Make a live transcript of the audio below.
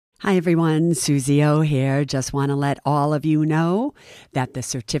Hi everyone, Susie O here. Just want to let all of you know that the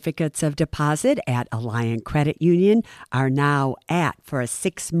certificates of deposit at Alliant Credit Union are now at, for a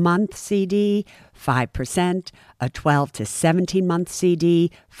 6-month CD, 5%, a 12 to 17-month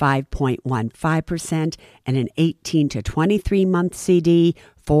CD, 5.15%, and an 18 to 23-month CD,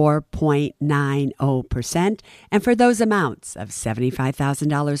 4.90%. And for those amounts of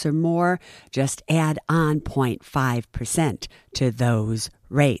 $75,000 or more, just add on 0.5% to those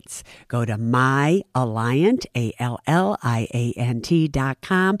rates. Go to myalliant,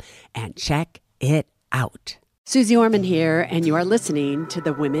 ALLIANT.com and check it out. Susie Orman here, and you are listening to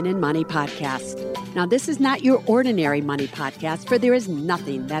the Women in Money podcast. Now, this is not your ordinary money podcast, for there is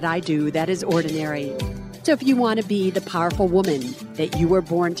nothing that I do that is ordinary. So if you want to be the powerful woman that you were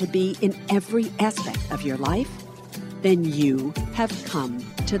born to be in every aspect of your life, then you have come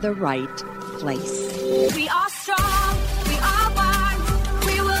to the right place. We are strong, we are one,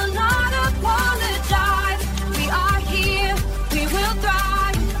 we will not apologize. We are here, we will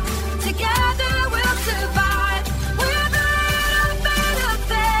thrive, together we'll survive. We're the little bit of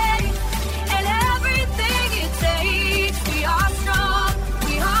faith and everything it takes. We are strong,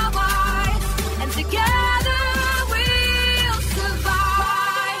 we are wise, and together we'll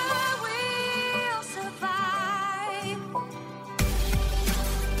survive. We'll survive.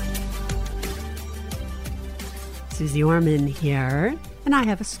 Susie Orman here, and I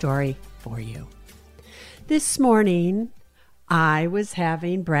have a story for you. This morning, I was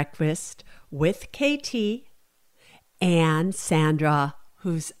having breakfast with KT and Sandra,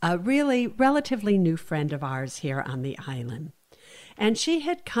 who's a really relatively new friend of ours here on the island. And she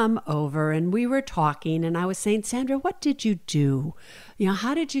had come over and we were talking, and I was saying, Sandra, what did you do? You know,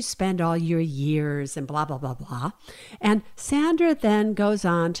 how did you spend all your years and blah, blah, blah, blah. And Sandra then goes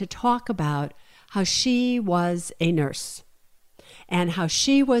on to talk about how she was a nurse and how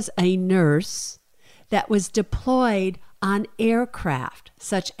she was a nurse that was deployed on aircraft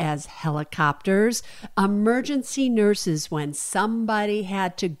such as helicopters, emergency nurses when somebody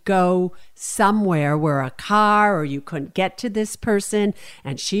had to go somewhere where a car or you couldn't get to this person,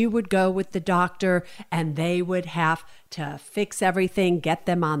 and she would go with the doctor and they would have to fix everything, get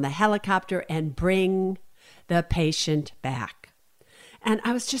them on the helicopter and bring the patient back. And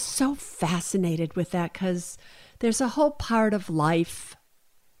I was just so fascinated with that because there's a whole part of life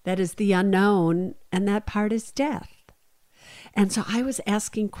that is the unknown, and that part is death. And so I was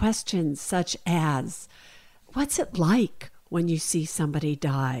asking questions such as, what's it like when you see somebody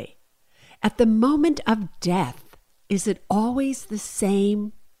die? At the moment of death, is it always the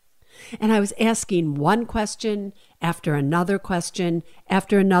same? And I was asking one question after another question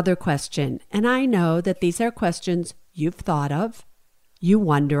after another question. And I know that these are questions you've thought of, you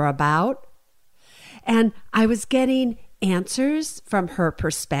wonder about. And I was getting answers from her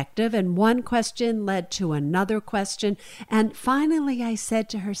perspective, and one question led to another question. And finally I said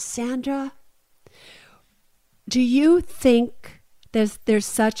to her, Sandra, do you think there's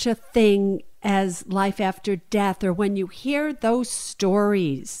such a thing as life after death? Or when you hear those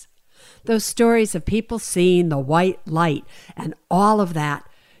stories of people seeing the white light and all of that,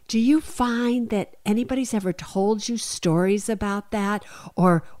 do you find that anybody's ever told you stories about that?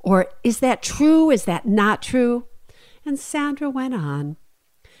 Or is that true? Is that not true? And Sandra went on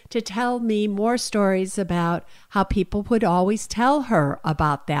to tell me more stories about how people would always tell her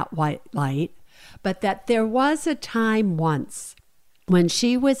about that white light, but that there was a time once when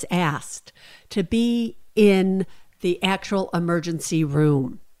she was asked to be in the actual emergency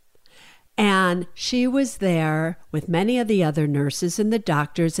room. And she was there with many of the other nurses and the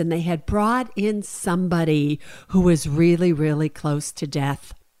doctors, and they had brought in somebody who was really, really close to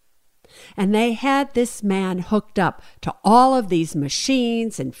death. And they had this man hooked up to all of these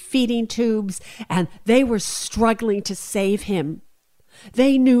machines and feeding tubes, and they were struggling to save him.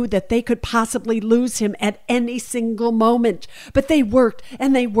 They knew that they could possibly lose him at any single moment, but they worked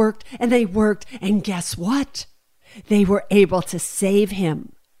and they worked and they worked, and guess what? They were able to save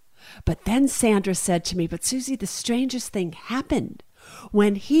him. But then Sandra said to me, but Susie, the strangest thing happened.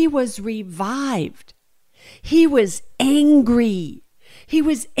 When he was revived, he was angry. He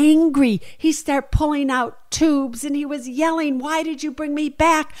was angry. He started pulling out tubes and he was yelling, why did you bring me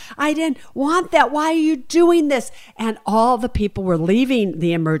back? I didn't want that. Why are you doing this? And all the people were leaving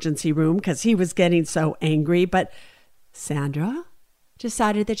the emergency room because he was getting so angry. But Sandra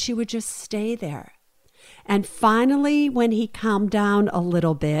decided that she would just stay there. And finally, when he calmed down a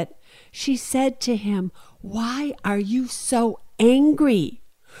little bit, she said to him, why are you so angry?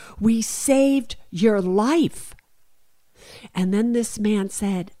 We saved your life. And then this man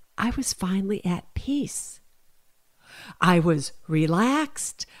said, I was finally at peace. I was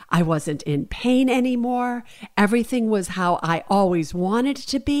relaxed. I wasn't in pain anymore. Everything was how I always wanted it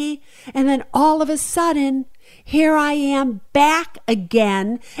to be. And then all of a sudden, here I am back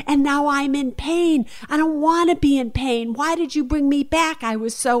again, and now I'm in pain. I don't want to be in pain. Why did you bring me back? I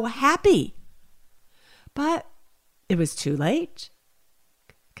was so happy. But it was too late,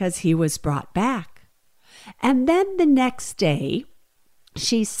 because he was brought back. And then the next day,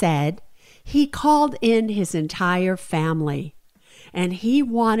 she said, he called in his entire family, and he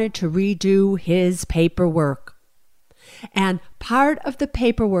wanted to redo his paperwork. And part of the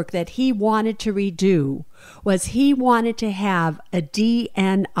paperwork that he wanted to redo was he wanted to have a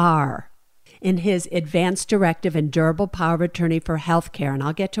DNR in his advance directive and durable power of attorney for health care. And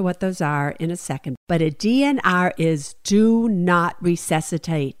I'll get to what those are in a second. But a DNR is do not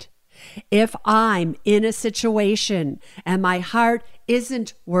resuscitate. If I'm in a situation and my heart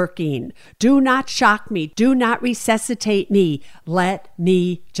isn't working, do not shock me. Do not resuscitate me. Let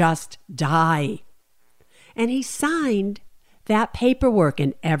me just die. And he signed that paperwork,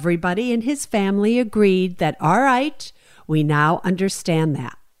 and everybody in his family agreed that, all right, we now understand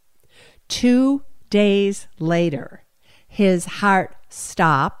that. 2 days later, his heart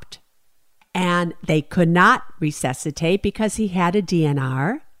stopped, and they could not resuscitate because he had a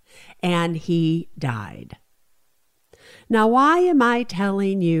DNR, and he died. Now, why am I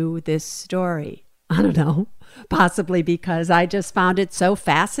telling you this story? I don't know, possibly because I just found it so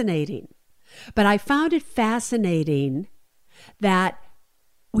fascinating. But I found it fascinating that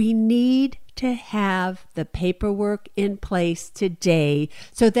we need to have the paperwork in place today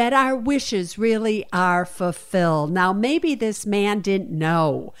so that our wishes really are fulfilled. Now, maybe this man didn't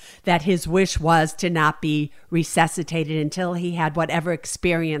know that his wish was to not be resuscitated until he had whatever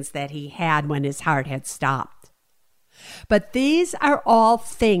experience that he had when his heart had stopped. But these are all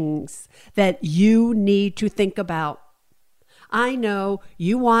things that you need to think about. I know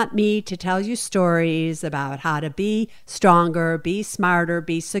you want me to tell you stories about how to be stronger, be smarter,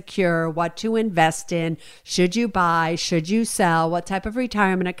 be secure, what to invest in, should you buy, should you sell, what type of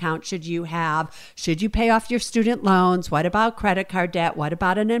retirement account should you have, should you pay off your student loans, what about credit card debt, what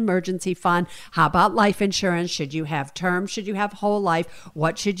about an emergency fund, how about life insurance, should you have term, should you have whole life,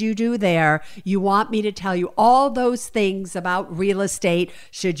 what should you do there? You want me to tell you all those things about real estate,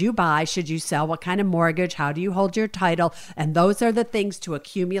 should you buy, should you sell, what kind of mortgage, how do you hold your title, and those are the things to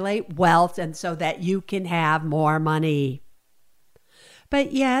accumulate wealth and so that you can have more money.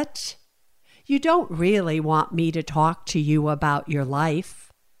 But yet, you don't really want me to talk to you about your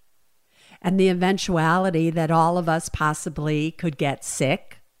life and the eventuality that all of us possibly could get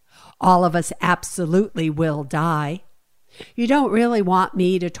sick. All of us absolutely will die. You don't really want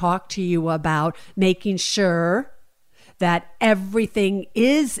me to talk to you about making sure that everything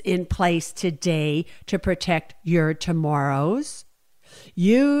is in place today to protect your tomorrows.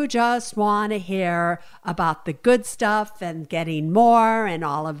 You just want to hear about the good stuff and getting more and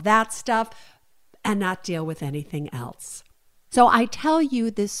all of that stuff and not deal with anything else. So I tell you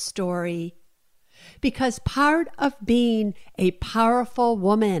this story because part of being a powerful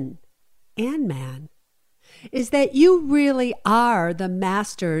woman and man is that you really are the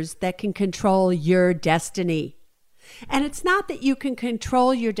masters that can control your destiny. And it's not that you can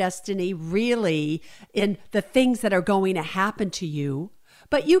control your destiny really in the things that are going to happen to you,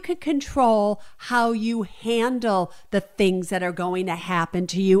 but you can control how you handle the things that are going to happen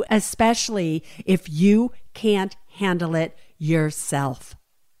to you, especially if you can't handle it yourself.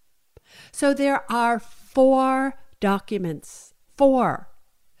 So there are 4 documents, 4,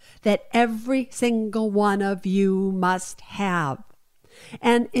 that every single one of you must have.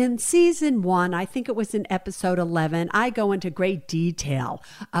 And in season 1, I think it was in episode 11, I go into great detail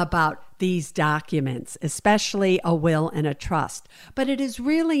about these documents, especially a will and a trust. But it is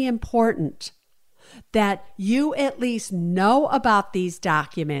really important that you at least know about these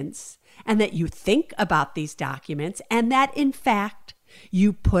documents and that you think about these documents and that, in fact,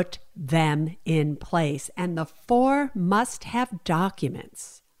 you put them in place. And the 4 must-have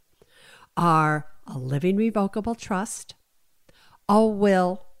documents are a living revocable trust, a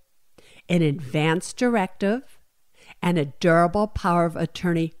will, an advance directive, and a durable power of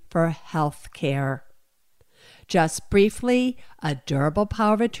attorney for health care. Just briefly, a durable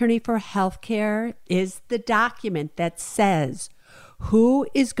power of attorney for health care is the document that says who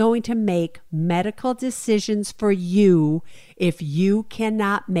is going to make medical decisions for you if you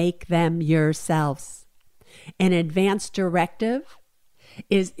cannot make them yourselves. An advance directive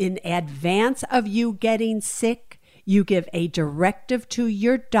is in advance of you getting sick. You give a directive to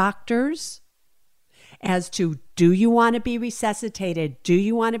your doctors, as to, do you want to be resuscitated? Do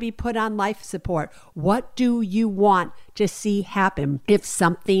you want to be put on life support? What do you want to see happen if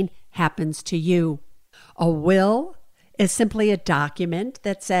something happens to you? A will is simply a document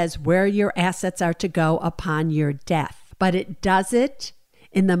that says where your assets are to go upon your death, but it does it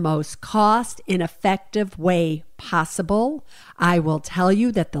in the most cost-ineffective way possible. I will tell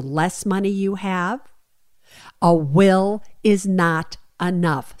you that the less money you have, a will is not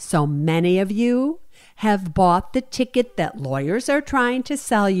enough. So many of you have bought the ticket that lawyers are trying to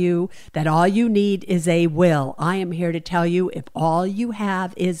sell you, that all you need is a will. I am here to tell you, if all you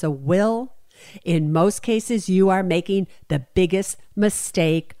have is a will, in most cases you are making the biggest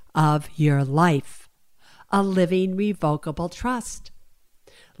mistake of your life. A living revocable trust.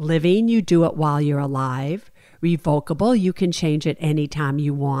 Living, you do it while you're alive. Revocable, you can change it anytime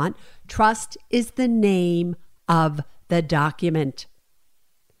you want. Trust is the name of the document.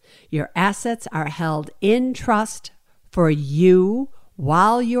 Your assets are held in trust for you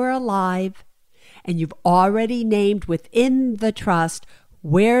while you're alive, and you've already named within the trust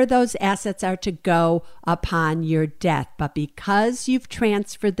where those assets are to go upon your death. But because you've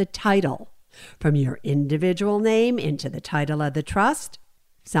transferred the title from your individual name into the title of the trust,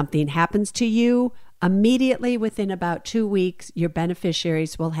 something happens to you, immediately within about 2 weeks, your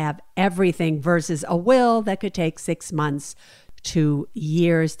beneficiaries will have everything, versus a will that could take 6 months to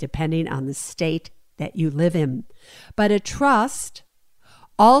years, depending on the state that you live in. But a trust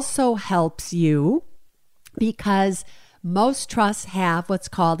also helps you because most trusts have what's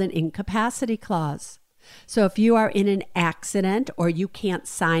called an incapacity clause. So if you are in an accident or you can't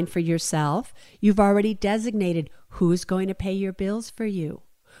sign for yourself, you've already designated who's going to pay your bills for you,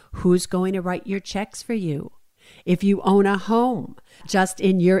 who's going to write your checks for you. If you own a home just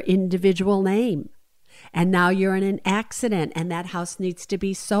in your individual name, and now you're in an accident and that house needs to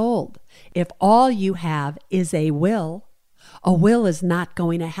be sold, if all you have is a will is not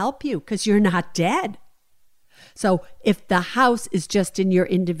going to help you because you're not dead. So if the house is just in your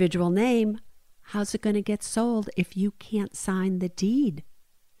individual name, how's it going to get sold if you can't sign the deed?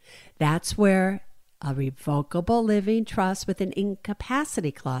 That's where a revocable living trust with an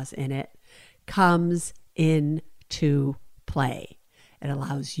incapacity clause in it comes into play. It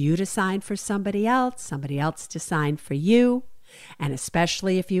allows you to sign for somebody else to sign for you. And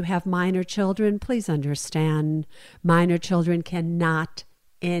especially if you have minor children, please understand, minor children cannot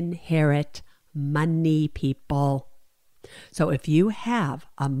inherit money, people. So if you have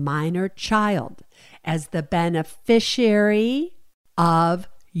a minor child as the beneficiary of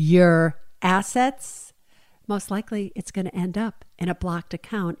your assets, most likely it's going to end up in a blocked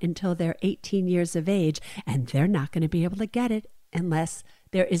account until they're 18 years of age, and they're not going to be able to get it unless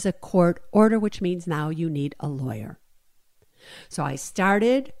there is a court order, which means now you need a lawyer. So I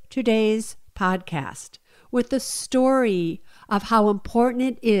started today's podcast with the story of how important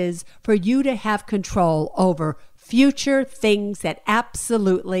it is for you to have control over future things that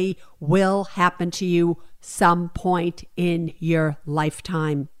absolutely will happen to you some point in your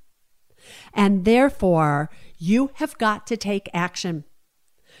lifetime. And therefore, you have got to take action.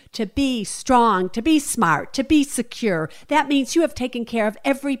 To be strong, to be smart, to be secure. That means you have taken care of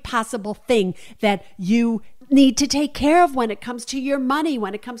every possible thing that you need to take care of when it comes to your money,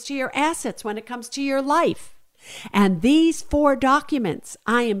 when it comes to your assets, when it comes to your life. And these 4 documents,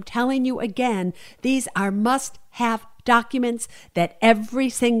 I am telling you again, these are must-have documents that every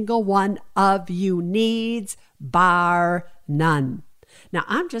single one of you needs, bar none. Now,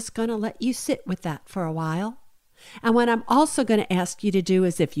 I'm just going to let you sit with that for a while. And what I'm also going to ask you to do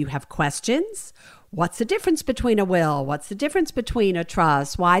is, if you have questions, what's the difference between a will? What's the difference between a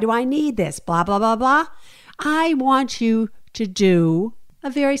trust? Why do I need this? Blah, blah, blah, blah. I want you to do a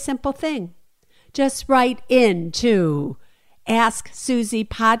very simple thing. Just write into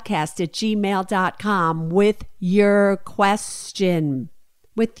AskSusiePodcast@gmail.com with your question.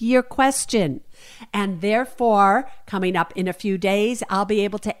 And therefore, coming up in a few days, I'll be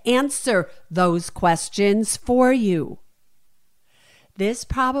able to answer those questions for you. This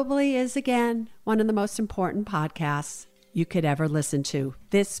probably is, again, one of the most important podcasts you could ever listen to.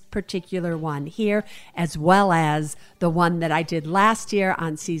 This particular one here, as well as the one that I did last year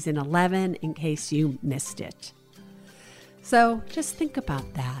on season 11, in case you missed it. So just think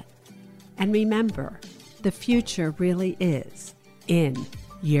about that. And remember, the future really is in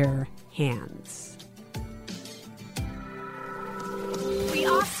your hands. We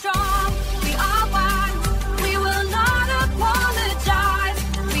are strong, we are wise, we will not apologize.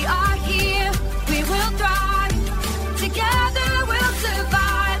 We are here, we will thrive, together we'll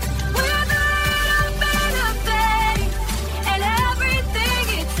survive. We're made of faith and everything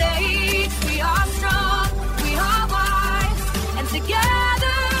it takes. We are strong.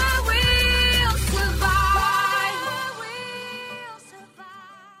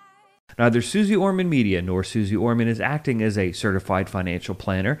 Neither Susie Orman Media nor Susie Orman is acting as a certified financial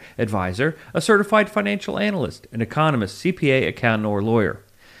planner, advisor, a certified financial analyst, an economist, CPA, accountant, or lawyer.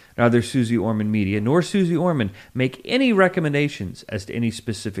 Neither Susie Orman Media nor Susie Orman make any recommendations as to any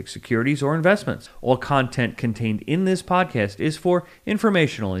specific securities or investments. All content contained in this podcast is for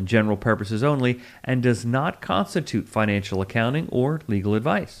informational and general purposes only and does not constitute financial accounting or legal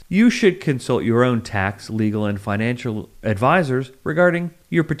advice. You should consult your own tax, legal, and financial advisors regarding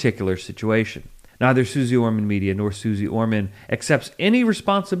your particular situation. Neither Susie Orman Media nor Susie Orman accepts any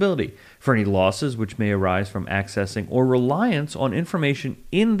responsibility for any losses which may arise from accessing or reliance on information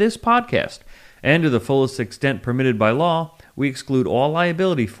in this podcast. And to the fullest extent permitted by law, we exclude all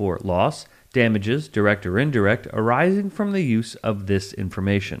liability for loss, damages, direct or indirect, arising from the use of this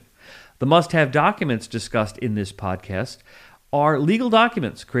information. The must-have documents discussed in this podcast are legal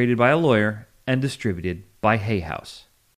documents created by a lawyer and distributed by Hay House.